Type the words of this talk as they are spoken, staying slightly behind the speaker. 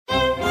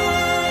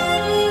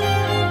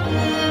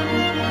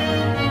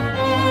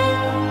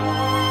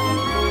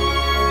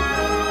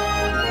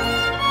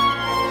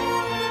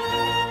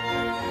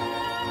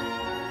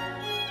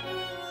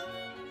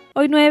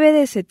Hoy 9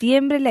 de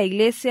septiembre la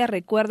Iglesia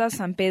recuerda a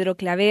San Pedro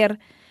Claver.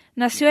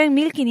 Nació en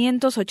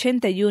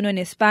 1581 en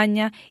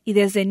España y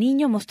desde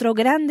niño mostró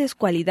grandes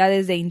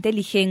cualidades de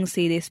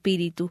inteligencia y de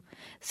espíritu,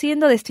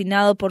 siendo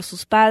destinado por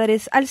sus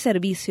padres al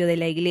servicio de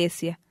la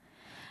Iglesia.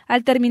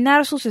 Al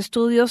terminar sus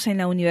estudios en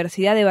la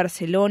Universidad de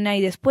Barcelona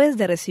y después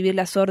de recibir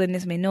las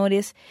órdenes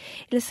menores,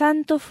 el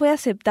santo fue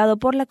aceptado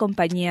por la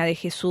Compañía de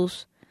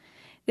Jesús.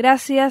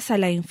 Gracias a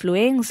la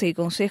influencia y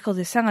consejos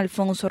de San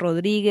Alfonso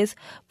Rodríguez,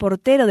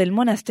 portero del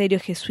monasterio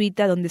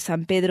jesuita donde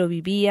San Pedro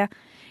vivía,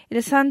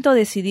 el santo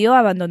decidió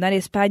abandonar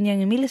España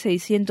en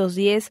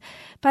 1610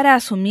 para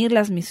asumir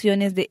las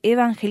misiones de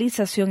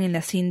evangelización en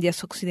las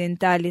Indias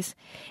Occidentales,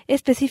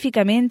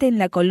 específicamente en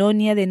la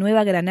colonia de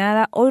Nueva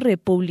Granada, hoy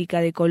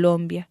República de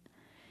Colombia.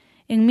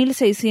 En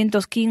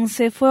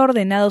 1615 fue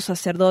ordenado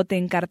sacerdote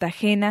en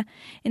Cartagena,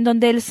 en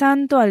donde el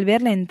santo, al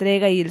ver la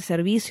entrega y el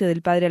servicio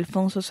del padre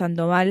Alfonso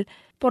Sandoval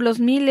por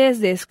los miles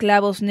de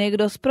esclavos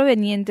negros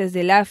provenientes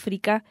del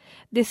África,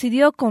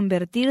 decidió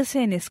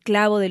convertirse en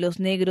esclavo de los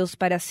negros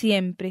para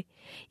siempre,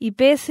 y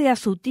pese a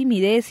su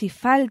timidez y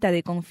falta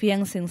de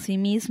confianza en sí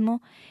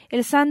mismo,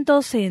 el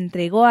santo se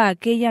entregó a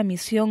aquella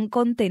misión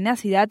con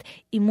tenacidad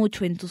y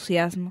mucho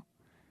entusiasmo.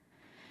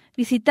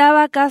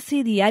 Visitaba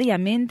casi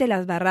diariamente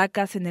las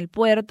barracas en el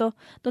puerto,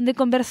 donde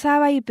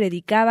conversaba y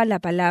predicaba la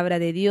palabra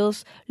de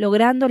Dios,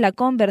 logrando la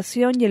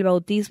conversión y el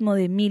bautismo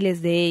de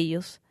miles de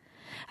ellos.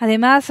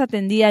 Además,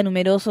 atendía a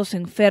numerosos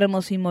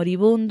enfermos y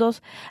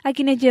moribundos, a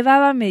quienes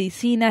llevaba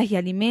medicinas y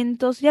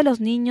alimentos, y a los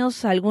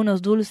niños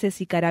algunos dulces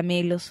y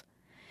caramelos.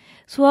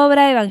 Su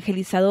obra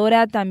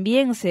evangelizadora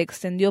también se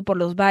extendió por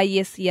los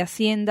valles y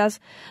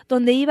haciendas,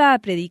 donde iba a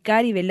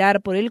predicar y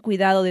velar por el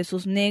cuidado de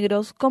sus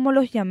negros, como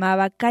los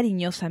llamaba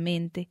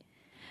cariñosamente,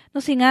 no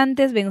sin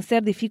antes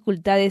vencer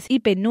dificultades y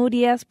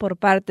penurias por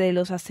parte de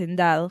los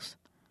hacendados.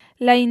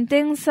 La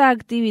intensa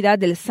actividad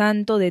del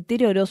santo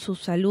deterioró su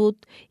salud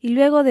y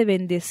luego de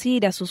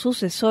bendecir a su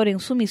sucesor en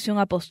su misión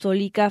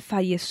apostólica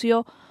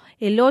falleció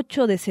el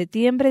 8 de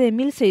septiembre de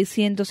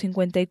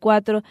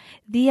 1654,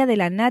 día de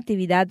la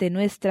Natividad de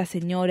Nuestra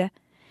Señora,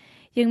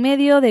 y en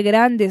medio de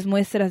grandes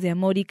muestras de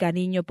amor y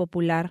cariño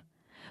popular.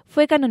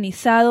 Fue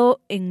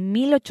canonizado en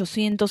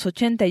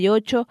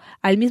 1888,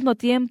 al mismo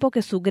tiempo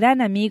que su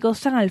gran amigo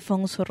San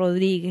Alfonso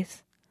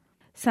Rodríguez.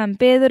 San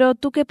Pedro,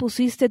 tú que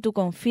pusiste tu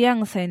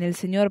confianza en el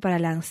Señor para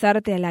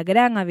lanzarte a la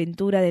gran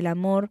aventura del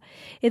amor,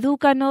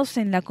 edúcanos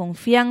en la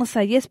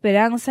confianza y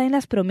esperanza en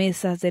las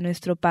promesas de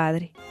nuestro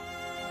Padre.